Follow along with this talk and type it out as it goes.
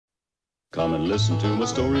Come and listen to my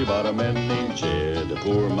story about a man named Jed. A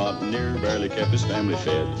poor mountaineer, barely kept his family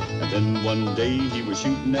fed. And then one day he was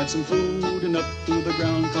shooting at some food, and up through the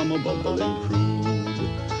ground come a bubbling crude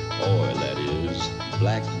oil, that is,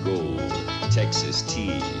 black gold, Texas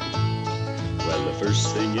tea. Well, the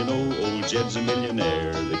first thing you know, old Jed's a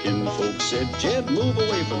millionaire. The kinfolk said, Jed, move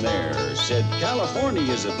away from there. Said, California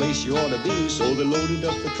is the place you ought to be. So they loaded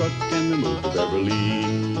up the truck and they moved to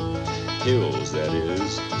Beverly Hills, that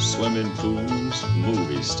is, swimming pools,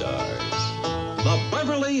 movie stars. The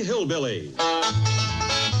Beverly Hillbillies.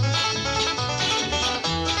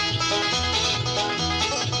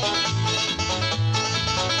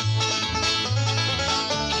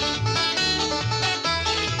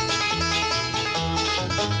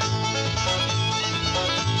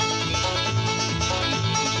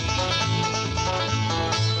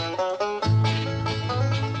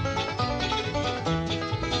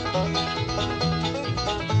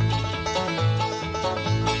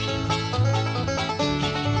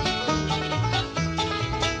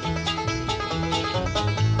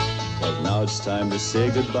 Now it's time to say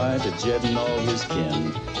goodbye to Jed and all his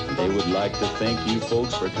kin. They would like to thank you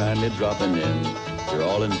folks for kindly dropping in. You're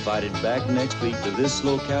all invited back next week to this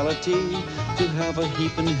locality to have a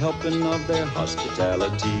heaping helping of their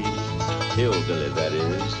hospitality. Hillbilly, that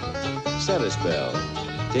is. Set a spell.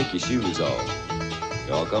 Take your shoes off.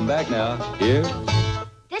 Y'all come back now. Here.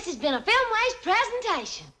 This has been a Filmways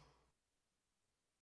presentation.